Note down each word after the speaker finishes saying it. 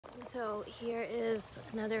So here is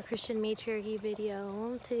another Christian Matriarchy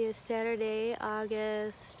video. Today is Saturday,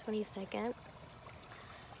 August 22nd.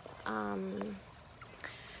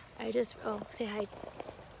 Say hi.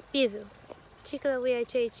 Bizu. Chica wea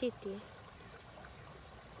che chiti.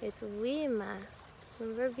 It's Wima.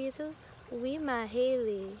 Remember Bizu? Wima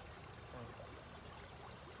Haley.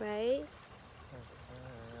 Right?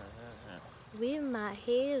 Wima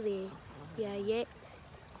Haley. Yeah, yeah.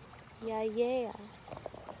 Yeah, yeah.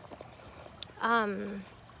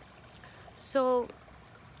 So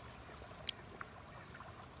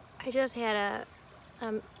I just had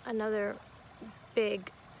another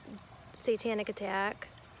big satanic attack,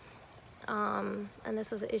 and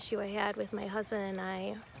this was an issue I had with my husband and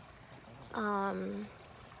I,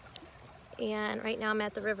 and right now I'm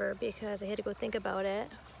at the river because I had to go think about it,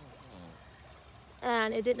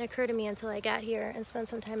 and it didn't occur to me until I got here and spent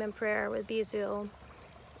some time in prayer with Bizu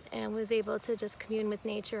and was able to just commune with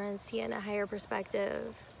nature and see it in a higher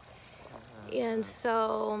perspective. And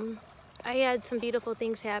so I had some beautiful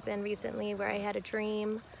things happen recently where I had a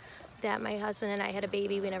dream that my husband and I had a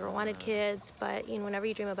baby. We never wanted kids, but you know, whenever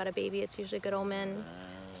you dream about a baby, it's usually a good omen.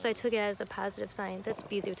 So I took it as a positive sign. That's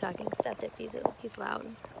Bizu talking. Stop it, Bizu. He's loud.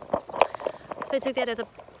 So I took that as a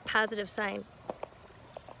positive sign.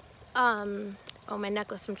 Oh, my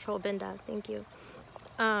necklace from Troll Binda. Thank you.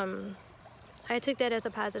 I took that as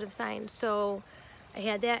a positive sign. So I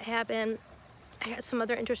had that happen. I had some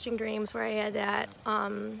other interesting dreams where I had that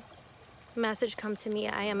message come to me.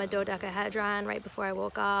 I am a dodecahedron right before I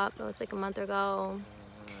woke up. It was like a month ago.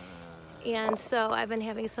 And so I've been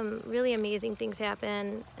having some really amazing things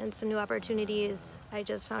happen and some new opportunities I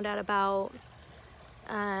just found out about.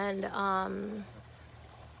 And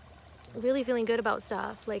really feeling good about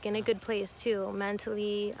stuff, like in a good place too,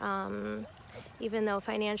 mentally, even though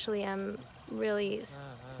financially I'm really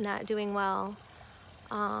not doing well.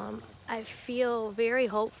 I feel very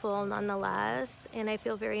hopeful nonetheless, and I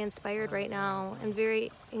feel very inspired right now and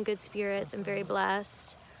very in good spirits and very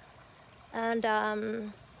blessed. And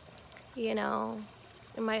you know,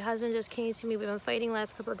 my husband just came to me. We've been fighting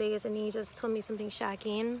last couple of days, and he just told me something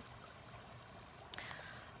shocking.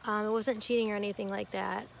 It wasn't cheating or anything like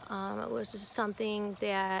that. It was just something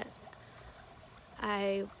that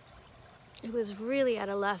it was really out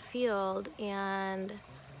of left field, and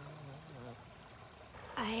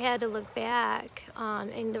I had to look back,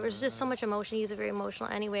 and there was just so much emotion. He's very emotional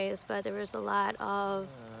anyways, but there was a lot of,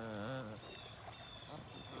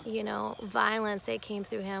 you know, violence that came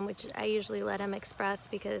through him, which I usually let him express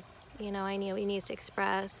because, you know, I know he needs to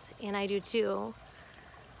express, and I do too.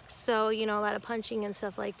 So, you know, a lot of punching and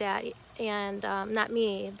stuff like that, and not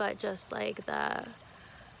me, but just like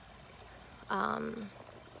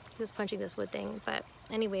he was punching this wood thing, but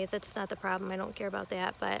anyways, that's not the problem. I don't care about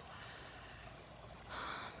that, but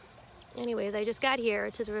anyways, I just got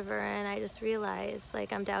here to the river and I just realized,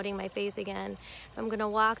 like, I'm doubting my faith again. I'm gonna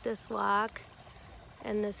walk this walk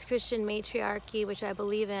in this Christian matriarchy, which I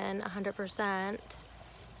believe in 100%,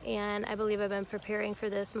 and I believe I've been preparing for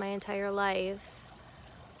this my entire life,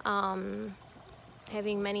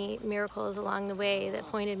 having many miracles along the way that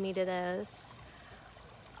pointed me to this.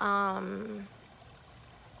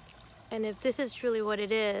 And if this is truly what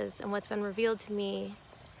it is and what's been revealed to me,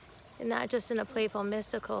 and not just in a playful,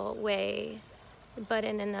 mystical way, but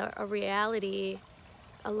in a reality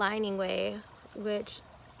aligning way, which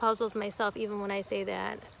puzzles myself even when I say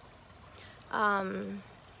that. I'm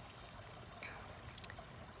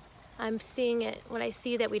seeing it when I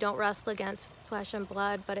see that we don't wrestle against flesh and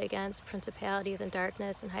blood, but against principalities and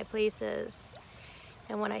darkness and high places.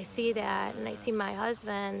 And when I see that, and I see my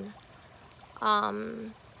husband,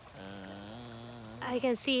 I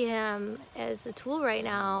can see him as a tool right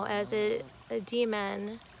now, as a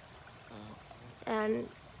demon. And,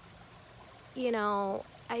 you know,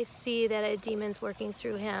 I see that a demon's working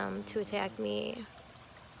through him to attack me.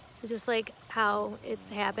 Just like how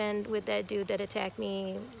it's happened with that dude that attacked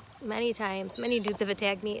me many times. Many dudes have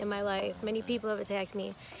attacked me in my life. Many people have attacked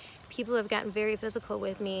me. People have gotten very physical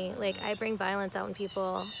with me. Like, I bring violence out in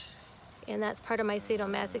people. And that's part of my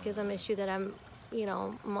sadomasochism issue that I'm, you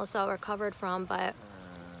know, almost all recovered from, but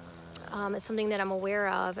it's something that I'm aware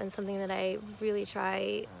of and something that I really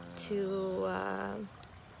try to,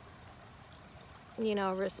 you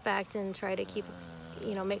know, respect and try to keep,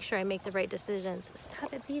 you know, make sure I make the right decisions.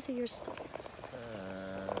 Stop it, Bizu, you're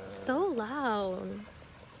so loud.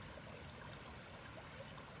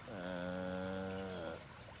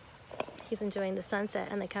 He's enjoying the sunset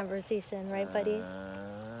and the conversation, right, buddy?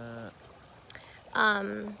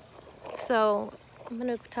 So I'm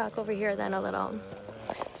gonna talk over here then a little.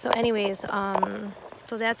 So anyways,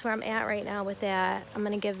 So that's where I'm at right now with that. I'm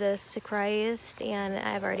going to give this to Christ, and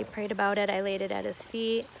I've already prayed about it. I laid it at his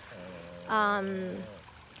feet. And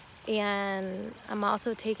I'm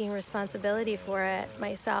also taking responsibility for it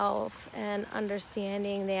myself and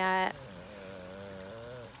understanding that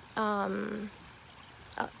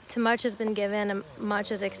too much has been given and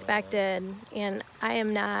much is expected, and I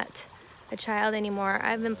am not a child anymore.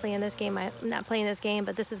 I've been playing this game. I'm not playing this game,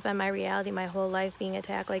 but this has been my reality my whole life, being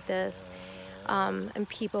attacked like this. And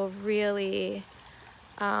people really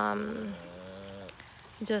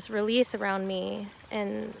just release around me,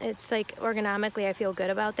 and it's like ergonomically I feel good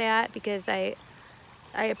about that, because I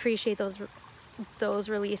appreciate those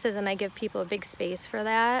releases, and I give people a big space for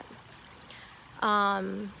that.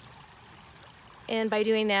 And by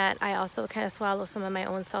doing that, I also kind of swallow some of my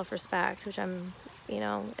own self-respect, which I'm, you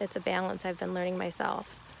know, it's a balance I've been learning myself.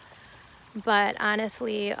 But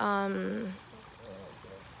honestly,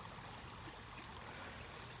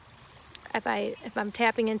 if I'm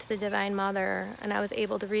tapping into the Divine Mother, and I was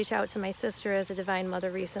able to reach out to my sister as a Divine Mother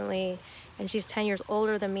recently, and she's 10 years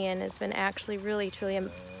older than me and has been actually really, truly a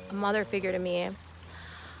mother figure to me.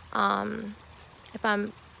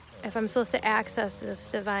 If I'm supposed to access this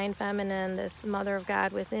Divine Feminine, this Mother of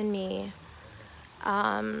God within me,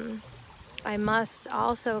 I must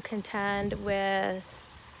also contend with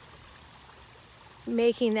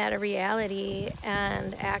making that a reality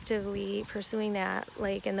and actively pursuing that,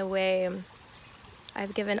 like in the way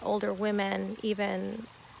I've given older women even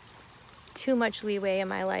too much leeway in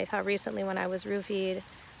my life. How recently, when I was roofied,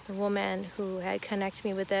 the woman who had connected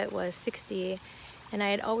me with it was 60, and I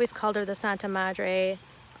had always called her the Santa Madre,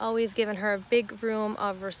 always given her a big room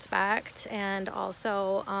of respect and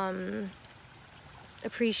also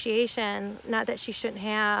appreciation, not that she shouldn't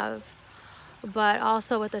have, but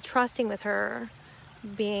also with the trusting with her,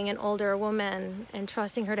 being an older woman and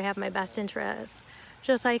trusting her to have my best interests,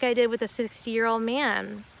 just like I did with a 60-year-old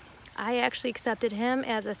man. I actually accepted him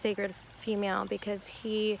as a sacred female because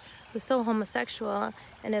he was so homosexual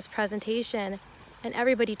in his presentation, and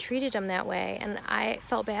everybody treated him that way, and I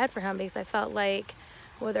felt bad for him because I felt like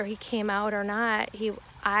whether he came out or not,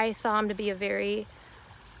 I saw him to be a very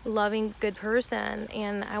loving, good person,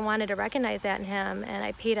 and I wanted to recognize that in him, and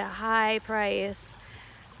I paid a high price.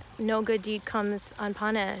 No good deed comes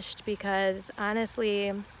unpunished, because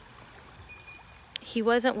honestly, he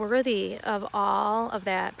wasn't worthy of all of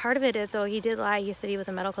that. Part of it is, though, he did lie. He said he was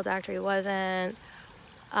a medical doctor. He wasn't.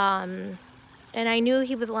 And I knew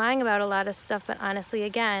he was lying about a lot of stuff, but honestly,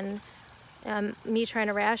 again, me trying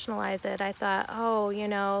to rationalize it, I thought, oh, you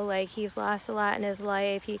know, like, he's lost a lot in his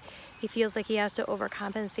life. He feels like he has to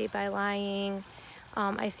overcompensate by lying.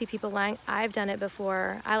 I see people lying. I've done it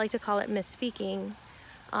before. I like to call it misspeaking,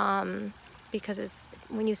 because it's,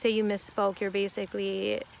 when you say you misspoke, you're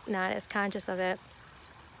basically not as conscious of it,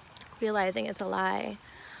 realizing it's a lie.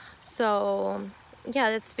 So yeah,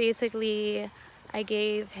 that's basically, I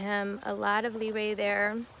gave him a lot of leeway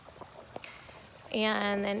there,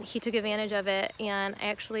 and then he took advantage of it. And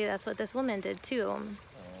actually, that's what this woman did too.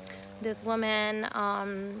 This woman,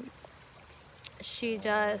 she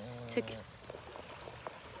just took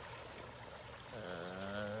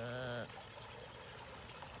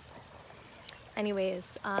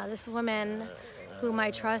this woman whom I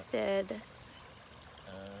trusted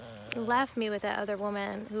left me with that other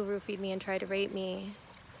woman who roofied me and tried to rape me.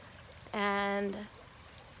 And,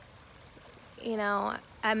 you know,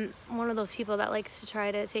 I'm one of those people that likes to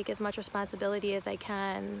try to take as much responsibility as I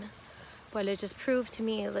can, but it just proved to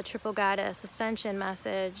me the Triple Goddess Ascension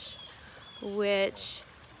message, which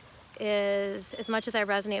is, as much as I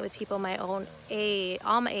resonate with people my own age,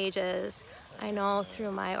 all my ages, I know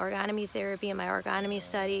through my orgonomy therapy and my orgonomy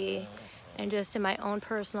study, and just in my own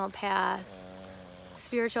personal path,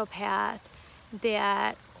 spiritual path,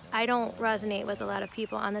 that I don't resonate with a lot of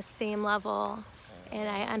people on the same level, and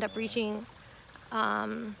I end up reaching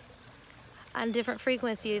on different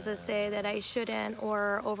frequencies, let's say, that I shouldn't,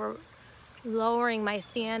 or over lowering my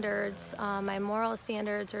standards, my moral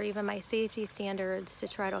standards, or even my safety standards to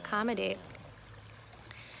try to accommodate.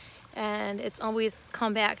 And it's always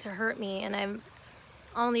come back to hurt me, and I'm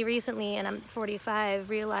only recently, and I'm 45,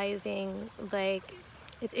 realizing, like,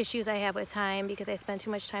 it's issues I have with time, because I spend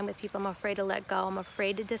too much time with people. I'm afraid to let go. I'm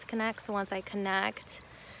afraid to disconnect. So once I connect,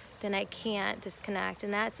 then I can't disconnect.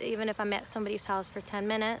 And that's even if I'm at somebody's house for 10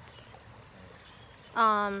 minutes.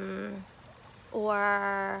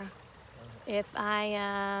 Or if I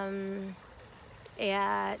am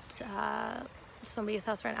at somebody's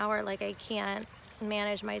house for an hour, like, I can't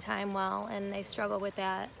manage my time well, and I struggle with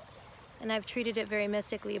that. And I've treated it very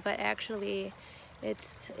mystically, but actually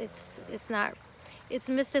it's not. it's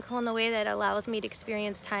mystical in the way that it allows me to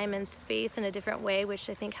experience time and space in a different way, which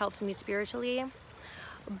I think helps me spiritually.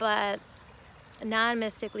 But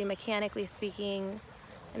non-mystically, mechanically speaking,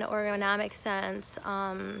 in an ergonomic sense,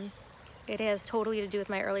 it has totally to do with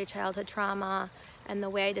my early childhood trauma and the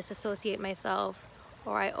way I disassociate myself,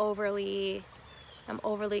 or I'm overly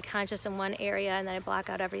conscious in one area and then I block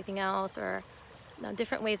out everything else, or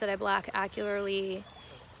different ways that I block ocularly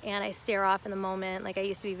and I stare off in the moment. Like I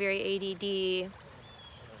used to be very ADD.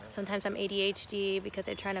 Sometimes I'm ADHD because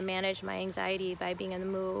I'm trying to manage my anxiety by being in the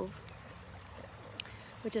move,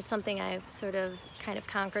 which is something I've sort of kind of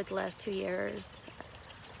conquered the last 2 years.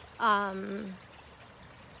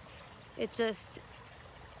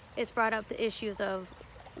 It's brought up the issues of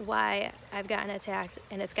why I've gotten attacked,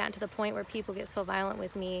 and it's gotten to the point where people get so violent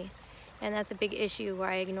with me, and that's a big issue where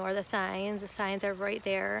I ignore the signs. The signs are right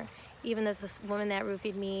there. Even this woman that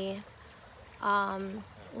roofied me,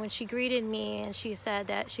 when she greeted me and she said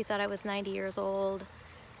that she thought I was 90 years old,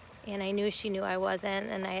 and I knew she knew I wasn't,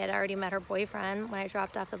 and I had already met her boyfriend when I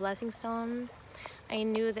dropped off the blessing stone. I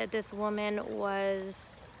knew that this woman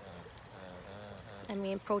was,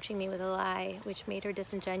 approaching me with a lie, which made her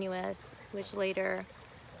disingenuous, which later,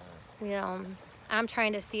 I'm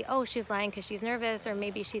trying to see, oh, she's lying because she's nervous, or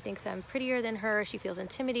maybe she thinks I'm prettier than her, she feels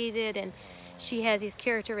intimidated, and she has these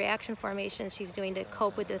character reaction formations she's doing to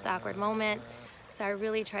cope with this awkward moment. So I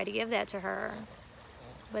really try to give that to her.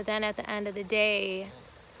 But then at the end of the day,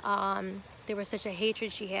 there was such a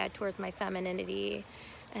hatred she had towards my femininity,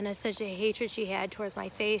 and such a hatred she had towards my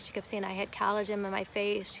face. She kept saying I had collagen in my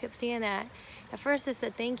face. She kept saying that. At first I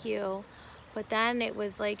said thank you, but then it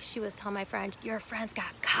was like she was telling my friend, your friend's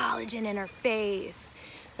got collagen in her face.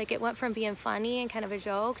 Like it went from being funny and kind of a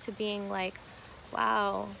joke to being like,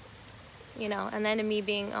 wow, and then to me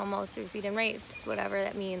being almost roofied and raped, whatever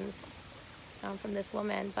that means, from this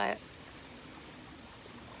woman. But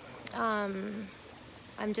I'm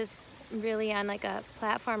just really on like a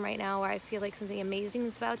platform right now where I feel like something amazing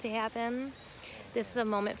is about to happen. This is a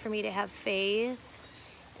moment for me to have faith.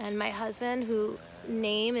 And my husband, whose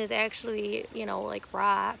name is actually, like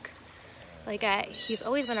Rock, like he's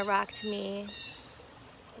always been a rock to me.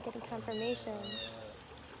 I'm getting confirmation.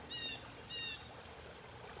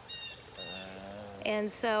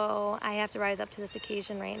 And so I have to rise up to this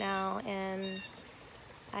occasion right now, and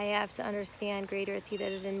I have to understand greater is He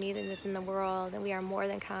that is in me than is in the world, and we are more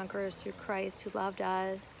than conquerors through Christ who loved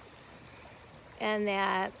us, and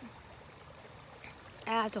that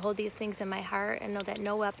I have to hold these things in my heart and know that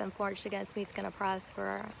no weapon forged against me is going to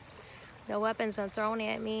prosper. No weapon's been thrown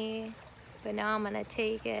at me, but now I'm going to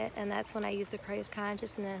take it, and that's when I use the Christ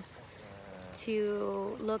consciousness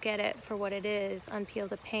to look at it for what it is, unpeel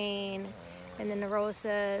the pain and the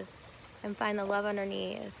neurosis, and find the love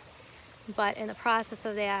underneath. But in the process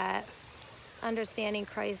of that, understanding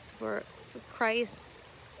Christ's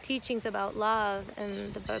teachings about love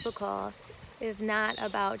and the biblical is not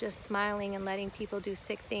about just smiling and letting people do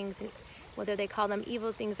sick things, whether they call them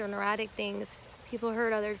evil things or neurotic things. People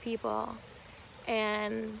hurt other people,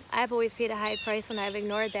 and I've always paid a high price when I've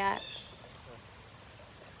ignored that.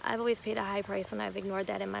 I've always paid a high price when I've ignored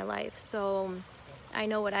that in my life. So I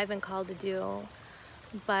know what I've been called to do,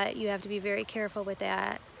 but you have to be very careful with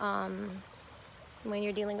that when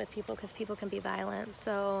you're dealing with people, because people can be violent.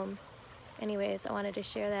 So anyways, I wanted to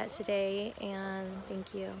share that today, and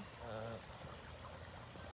thank you.